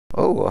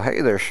Oh, well,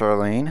 hey there,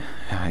 Charlene.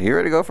 You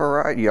ready to go for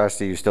a ride? I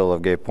see you still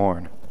love gay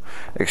porn.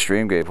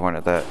 Extreme gay porn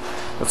at that.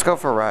 Let's go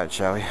for a ride,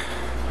 shall we?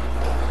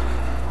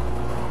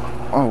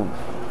 Oh,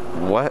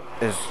 what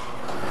is...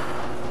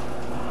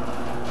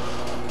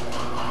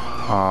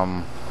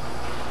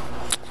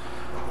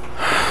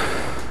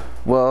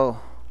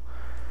 Well...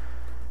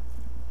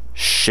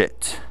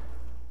 Shit.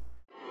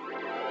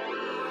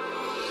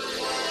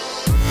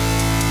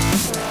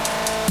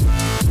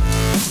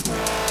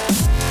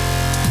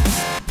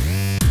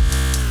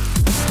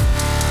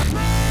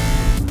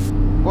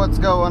 What's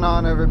going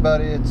on,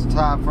 everybody? It's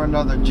time for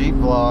another Jeep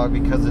vlog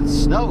because it's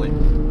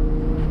snowing.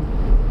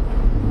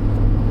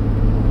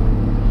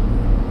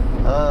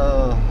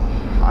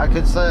 I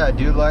could say I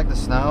do like the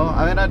snow.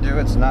 I mean, I do.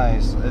 It's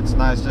nice. It's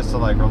nice just to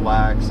like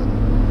relax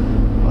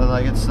and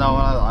like it's snowing.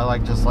 I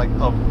like just like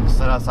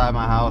sit outside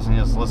my house and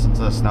just listen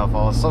to the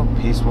snowfall. It's so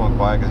peaceful and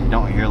quiet because you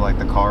don't hear like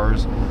the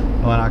cars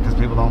going out because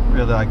people don't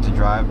really like to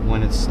drive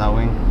when it's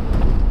snowing.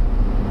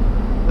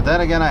 But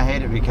then again, I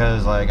hate it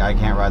because like I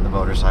can't ride the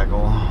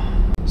motorcycle.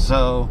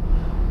 So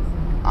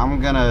I'm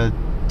gonna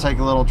take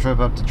a little trip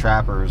up to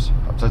Trappers,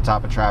 up to the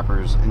top of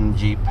Trappers in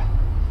Jeep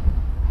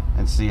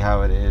and see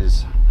how it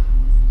is.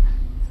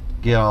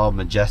 Get all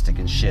majestic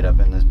and shit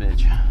up in this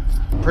bitch.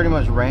 Pretty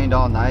much rained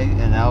all night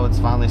and now it's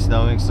finally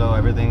snowing, so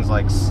everything's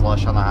like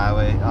slush on the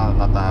highway,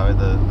 not the highway,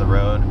 the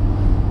road.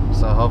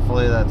 So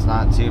hopefully that's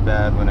not too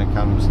bad when it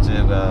comes to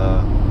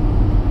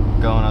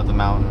going up the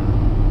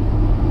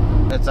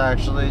mountain. It's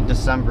actually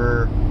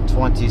December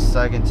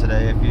 22nd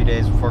today, a few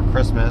days before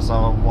Christmas.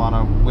 I want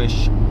to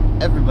wish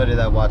everybody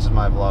that watches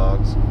my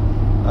vlogs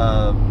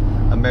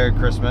a Merry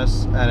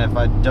Christmas, and if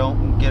I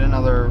don't get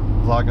another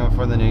vlog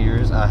before the New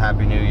Year's, a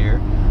Happy New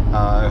Year.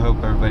 I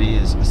hope everybody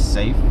is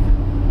safe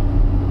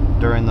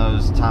during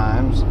those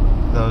times.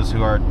 Those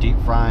who are deep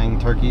frying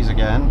turkeys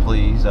again,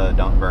 please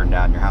don't burn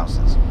down your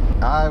houses.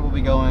 I will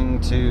be going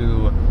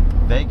to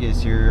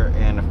Vegas here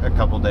in a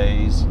couple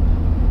days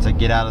to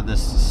get out of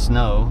this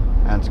snow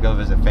and to go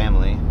visit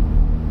family.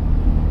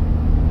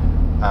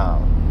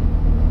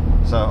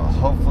 So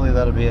hopefully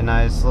that'll be a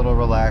nice little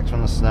relax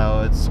from the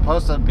snow. It's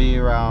supposed to be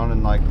around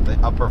in like the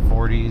upper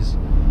 40s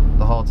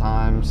the whole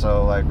time.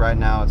 So like right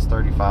now it's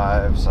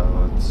 35,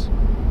 so it's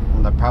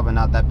probably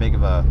not that big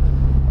of a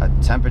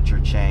temperature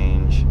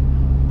change,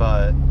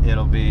 but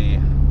it'll be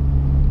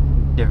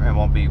different. It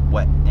won't be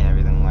wet and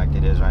everything like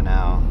it is right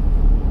now.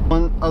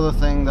 One other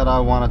thing that I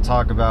want to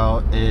talk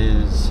about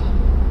is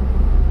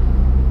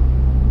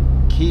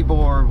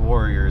keyboard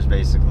warriors,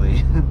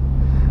 basically.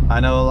 I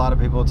know a lot of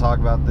people talk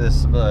about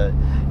this, but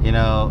you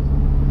know,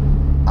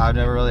 I've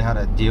never really had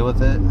to deal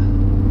with it.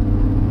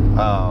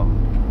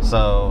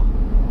 So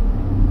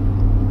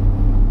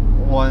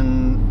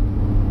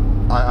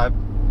I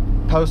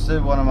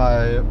posted one of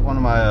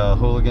my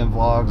hooligan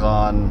vlogs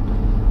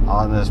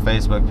on this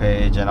Facebook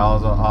page, and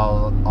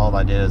all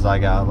I did is I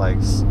got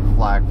like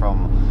flack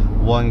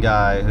from one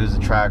guy who's a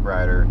track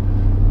rider.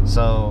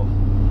 So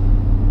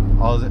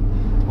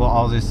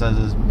all he says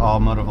is all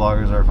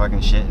motovloggers are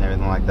fucking shit and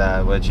everything like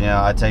that, which, you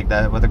know, I take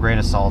that with a grain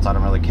of salt. I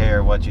don't really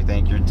care what you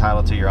think. You're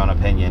entitled to your own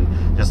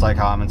opinion, just like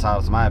how I'm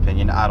entitled to my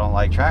opinion. I don't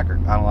like track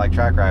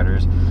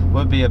riders.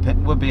 Would be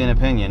an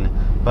opinion,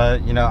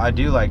 but you know, I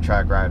do like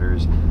track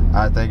riders.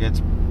 I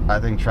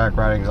think track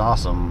riding is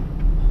awesome.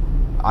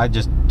 I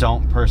just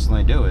don't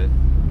personally do it,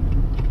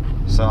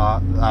 so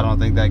I don't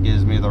think that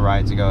gives me the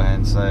right to go ahead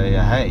and say,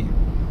 hey,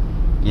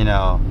 you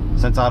know,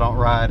 since I don't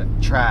ride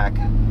track,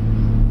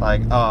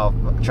 like, oh,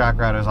 track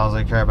riders, all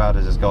they care about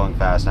is just going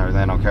fast and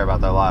everything. They don't care about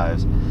their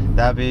lives.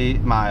 That'd be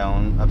my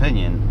own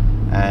opinion.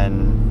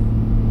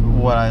 And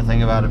what I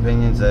think about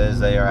opinions is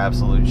they are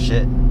absolute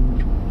shit.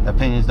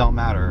 Opinions don't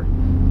matter.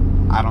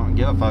 I don't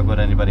give a fuck what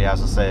anybody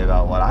has to say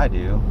about what I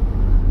do,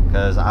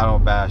 because I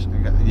don't bash.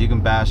 You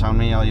can bash on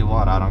me all you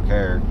want. I don't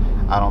care.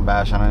 I don't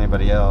bash on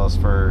anybody else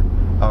for,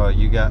 oh,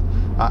 you got,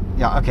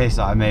 yeah, okay,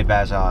 so I may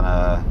bash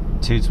on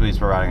Toot Sweets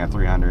for riding a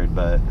 300,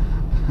 but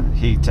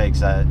he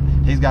takes that.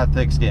 He's got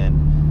thick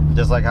skin,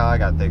 just like how I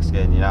got thick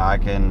skin. You know, I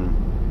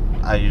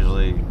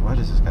usually, what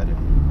is this guy doing?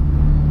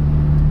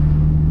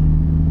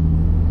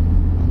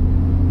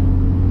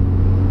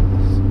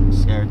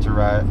 Scared to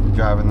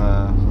drive in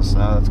the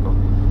snow. That's cool.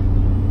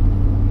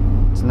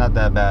 It's not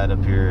that bad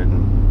up here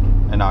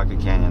in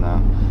Ogden Canyon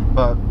though.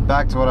 But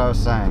back to what I was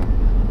saying.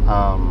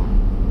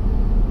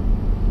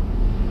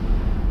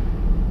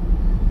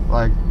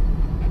 Like,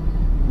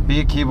 be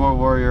a keyboard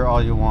warrior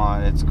all you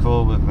want. It's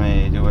cool with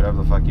me. Do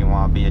whatever the fuck you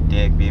want. Be a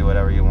dick. Be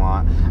whatever you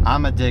want.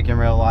 I'm a dick in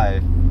real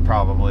life,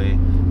 probably,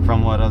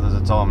 from what others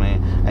have told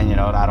me. And you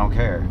know what? I don't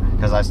care,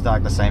 because I still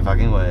act the same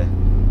fucking way.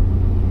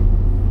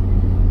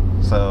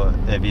 So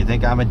if you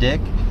think I'm a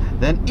dick,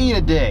 then eat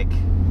a dick.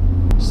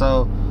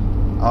 So,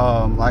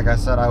 like I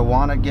said, I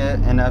want to get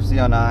an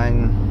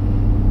FZ09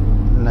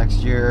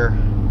 next year,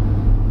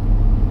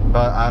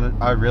 but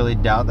I really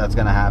doubt that's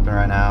going to happen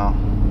right now,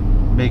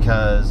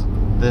 because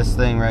this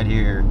thing right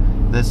here,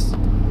 this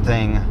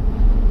thing,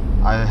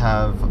 I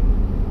have,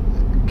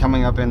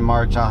 coming up in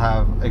March, I'll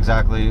have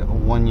exactly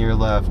 1 year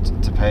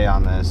left to pay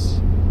on this.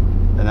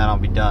 then I'll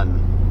be done.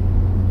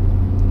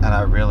 And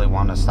I really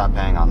want to stop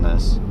paying on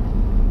this.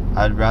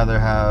 I'd rather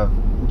have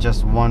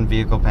just one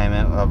vehicle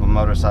payment of a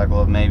motorcycle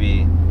of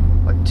maybe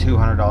like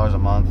 $200 a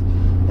month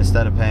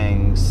instead of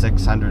paying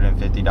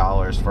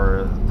 $650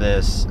 for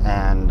this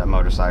and a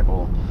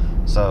motorcycle.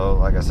 So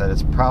like I said,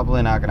 it's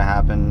probably not going to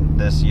happen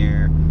this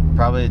year.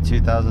 Probably the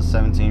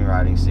 2017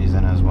 riding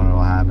season is when it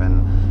will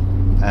happen.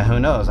 And who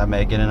knows, I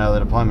may get another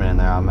deployment in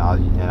there, and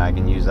I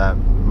can use that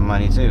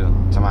money too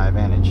to my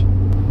advantage.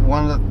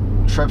 One of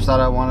the trips that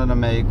I wanted to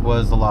make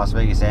was the Las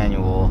Vegas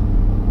Annual,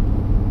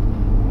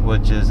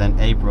 which is in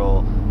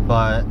April,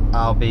 but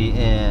I'll be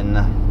in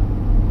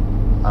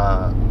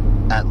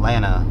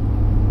Atlanta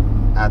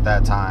at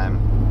that time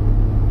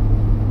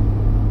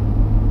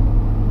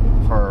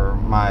for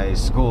my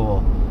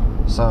school.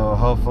 So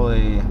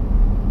hopefully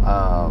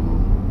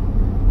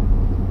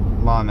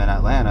while I'm in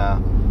Atlanta,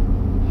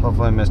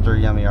 hopefully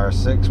Mr. Yummy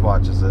R6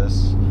 watches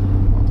this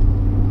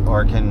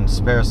or can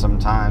spare some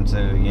time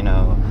to, you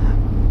know,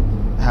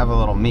 have a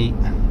little meet.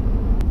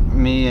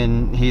 Me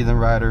and Heathen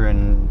Rider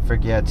and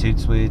Freaky Hat Toot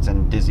Sweets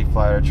and Dizzy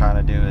Flight are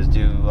trying to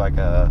do like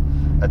a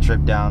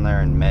trip down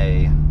there in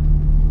May,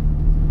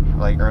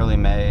 like early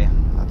May.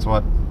 That's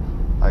what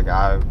like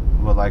I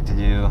would like to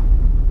do.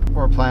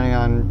 We're planning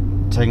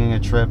on taking a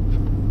trip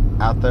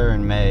out there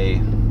in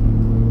May.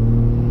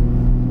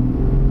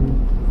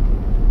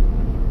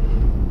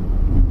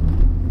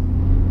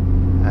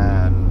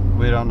 And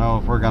we don't know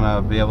if we're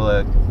gonna be able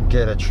to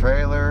get a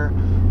trailer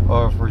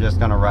or if we're just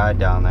gonna ride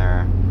down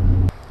there.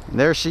 And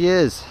there she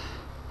is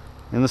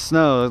in the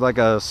snow, like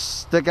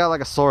stick out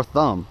like a sore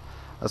thumb.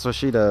 That's what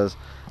she does.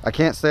 I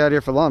can't stay out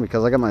here for long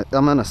because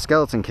I'm in a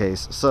skeleton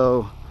case,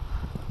 so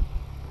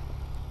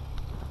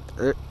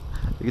you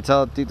can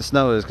tell how deep the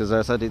snow is because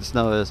that's how deep the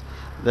snow is.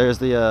 There's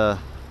the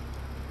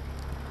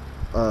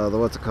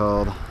what's it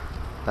called?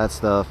 That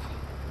stuff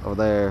over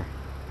there.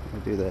 Let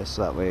me do this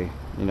so that way,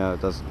 you know,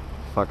 it doesn't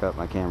fuck up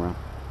my camera.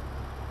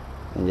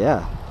 And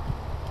yeah,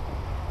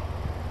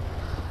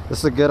 this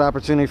is a good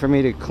opportunity for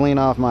me to clean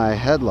off my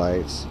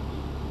headlights.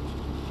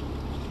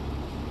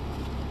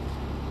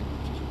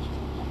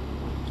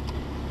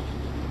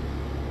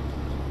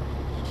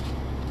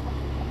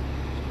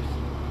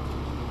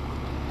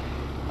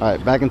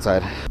 Alright, back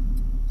inside.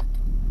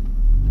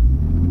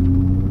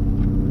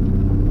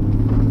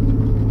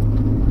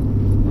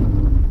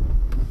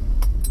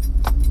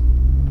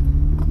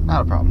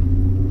 Not a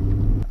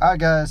problem. Alright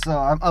guys, so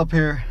I'm up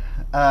here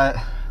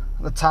at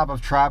the top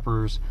of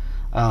Trappers.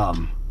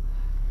 You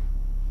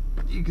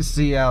can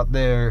see out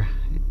there,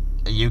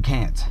 you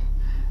can't.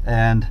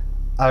 And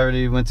I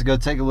already went to go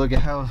take a look at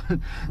how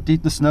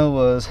deep the snow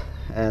was,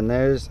 and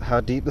there's how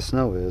deep the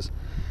snow is.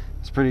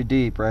 It's pretty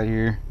deep right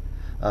here.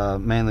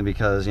 Mainly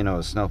because, you know,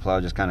 a snowplow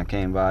just kind of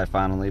came by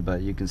finally, but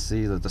you can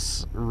see that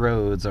the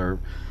roads are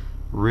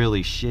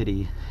really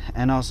shitty.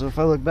 And also, if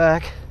I look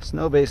back,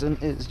 Snow Basin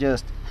is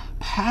just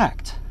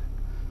packed.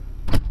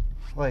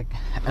 Like,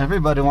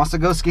 everybody wants to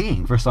go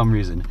skiing for some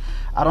reason.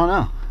 I don't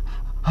know.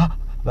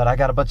 But I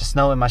got a bunch of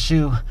snow in my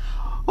shoe.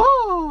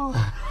 Woo!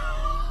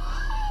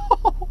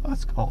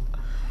 That's cold.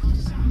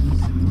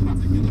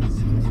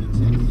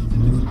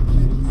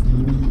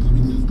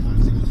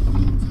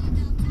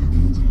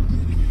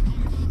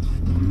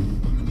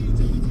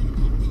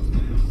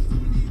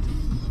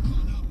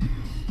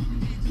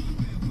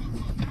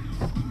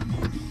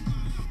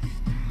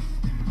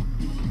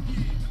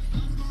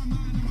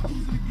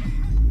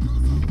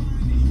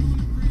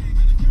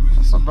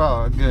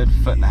 About a good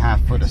foot and a half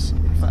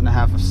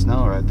of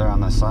snow right there on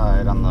the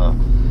side, on the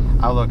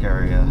outlook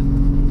area.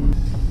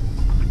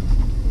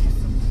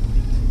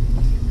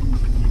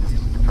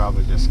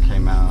 Probably just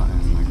came out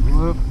and like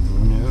whoop,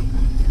 nope.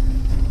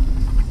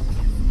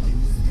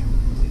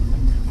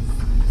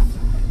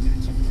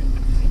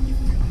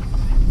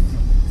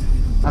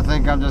 I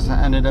think I'm just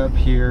ended up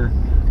here.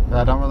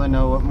 I don't really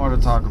know what more to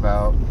talk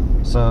about.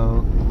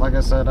 So like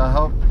I said, I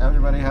hope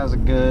everybody has a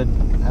good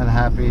and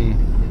happy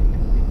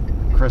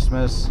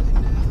Christmas,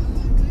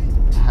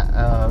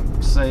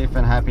 safe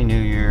and happy New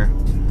Year,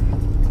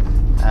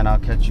 and I'll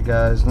catch you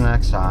guys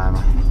next time.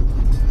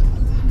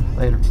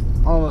 Later.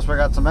 Almost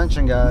forgot to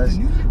mention, guys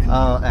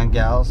and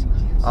gals,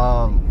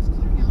 I'm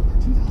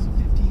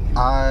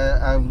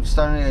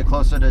starting to get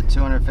closer to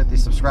 250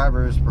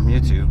 subscribers from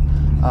YouTube.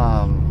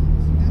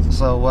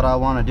 So what I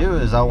want to do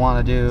is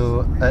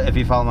if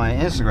you follow my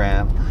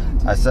Instagram,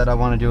 I said I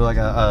want to do like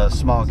a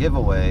small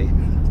giveaway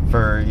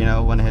for, you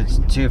know, when it hits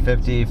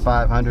 250,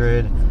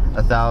 500,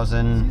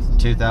 1,000,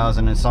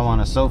 2,000, and so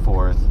on and so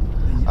forth.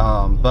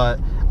 But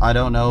I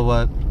don't know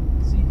what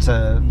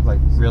to like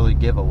really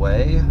give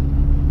away.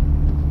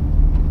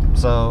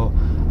 So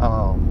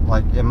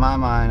like in my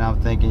mind, I'm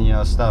thinking, you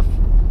know, stuff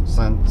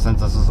since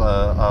this is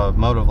a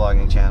moto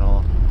vlogging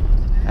channel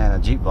and a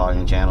Jeep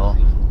vlogging channel,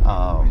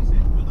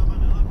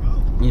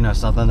 you know,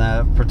 something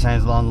that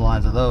pertains along the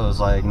lines of those,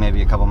 like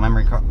maybe a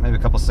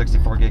couple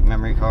 64 gig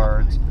memory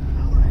cards,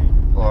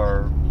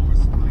 or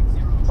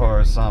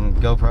some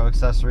GoPro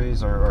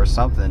accessories or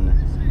something.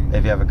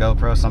 If you have a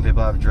GoPro, some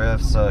people have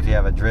drift, so if you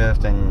have a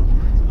drift and,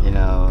 you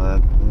know,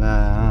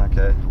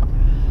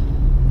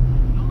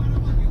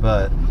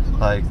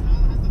 Like,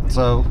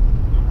 so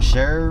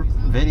share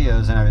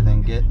videos and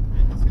everything.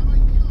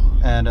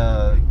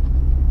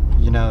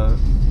 You know,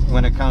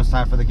 when it comes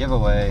time for the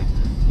giveaway,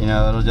 you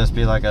know, it'll just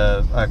be like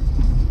a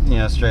you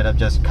know, straight up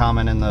just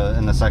comment in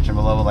the section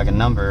below, like a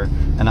number,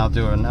 and I'll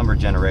do a number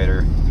generator,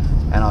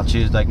 and I'll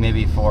choose like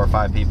maybe 4 or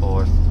 5 people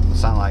or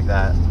something like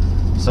that.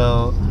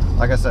 So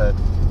like I said,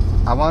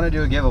 I want to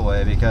do a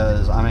giveaway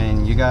because, I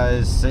mean, you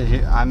guys sit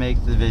here, I make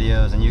the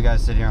videos, and you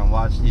guys sit here and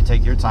watch, you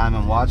take your time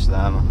and watch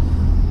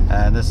them,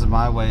 and this is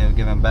my way of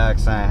giving back,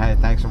 saying, hey,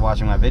 thanks for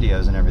watching my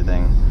videos and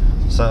everything.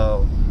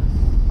 So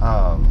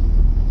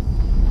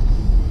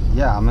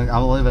yeah, I'm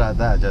gonna leave it at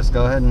that. Just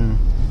go ahead and,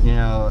 you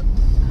know,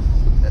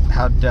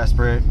 how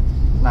desperate,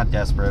 not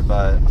desperate,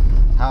 but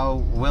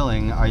how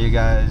willing are you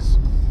guys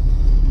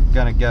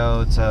gonna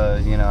go to,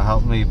 you know,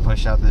 help me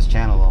push out this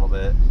channel a little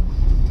bit,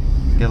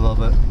 gain a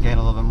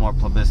little bit more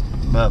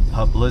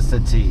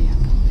publicity.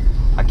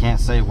 I can't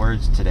say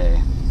words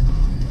today,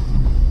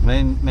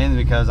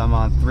 mainly because I'm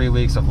on 3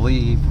 weeks of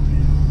leave,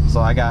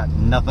 so I got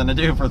nothing to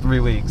do for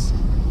 3 weeks.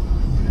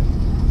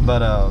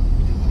 But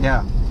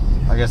yeah,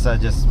 like I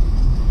said, just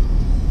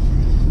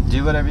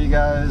do whatever you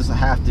guys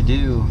have to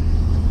do,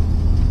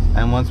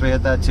 and once we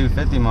hit that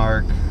 250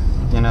 mark,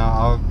 you know,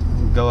 I'll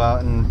go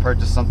out and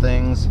purchase some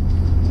things,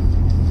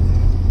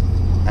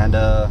 and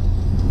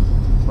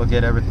we'll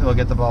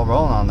get the ball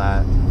rolling on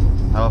that.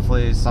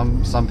 Hopefully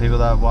some people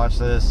that watch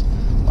this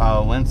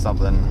win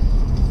something.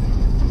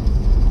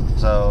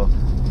 So,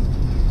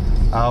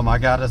 oh my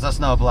god, it's a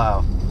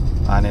snowplow.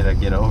 I need to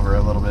get over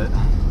a little bit.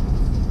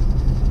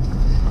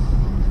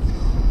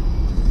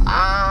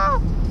 Ah!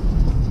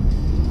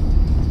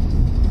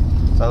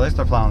 So at least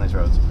they're plowing these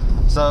roads.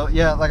 So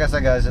yeah, like I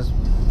said, guys, just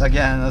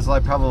again, this is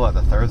like probably like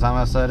the 3rd time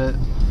I've said it.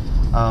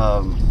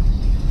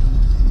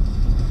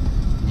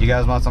 You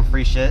guys want some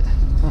free shit?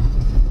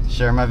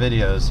 Share my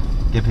videos.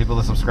 Get people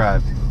to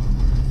subscribe.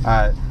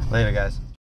 Alright, later guys.